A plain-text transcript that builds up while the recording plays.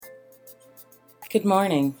Good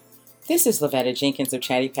morning. This is Lavetta Jenkins of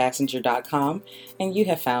ChattyPassenger.com, and you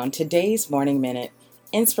have found today's Morning Minute,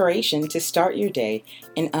 inspiration to start your day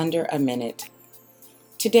in under a minute.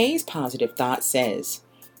 Today's positive thought says,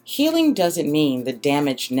 healing doesn't mean the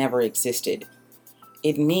damage never existed.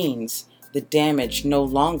 It means the damage no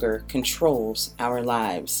longer controls our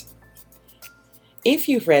lives. If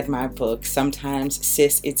you've read my book, Sometimes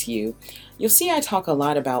Sis, It's You, you'll see I talk a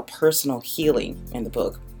lot about personal healing in the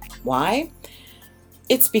book. Why?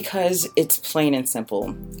 It's because it's plain and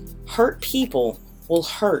simple. Hurt people will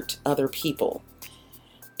hurt other people.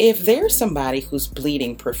 If there's somebody who's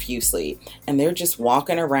bleeding profusely and they're just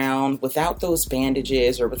walking around without those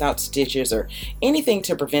bandages or without stitches or anything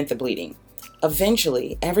to prevent the bleeding,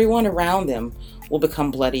 eventually everyone around them will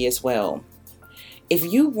become bloody as well. If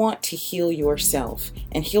you want to heal yourself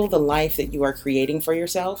and heal the life that you are creating for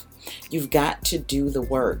yourself, you've got to do the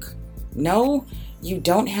work. No, you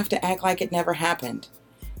don't have to act like it never happened.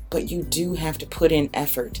 But you do have to put in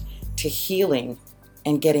effort to healing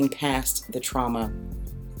and getting past the trauma.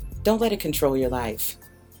 Don't let it control your life.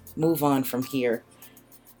 Move on from here.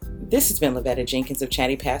 This has been Lavetta Jenkins of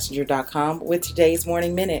ChattyPassenger.com with today's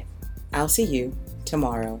Morning Minute. I'll see you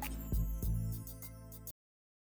tomorrow.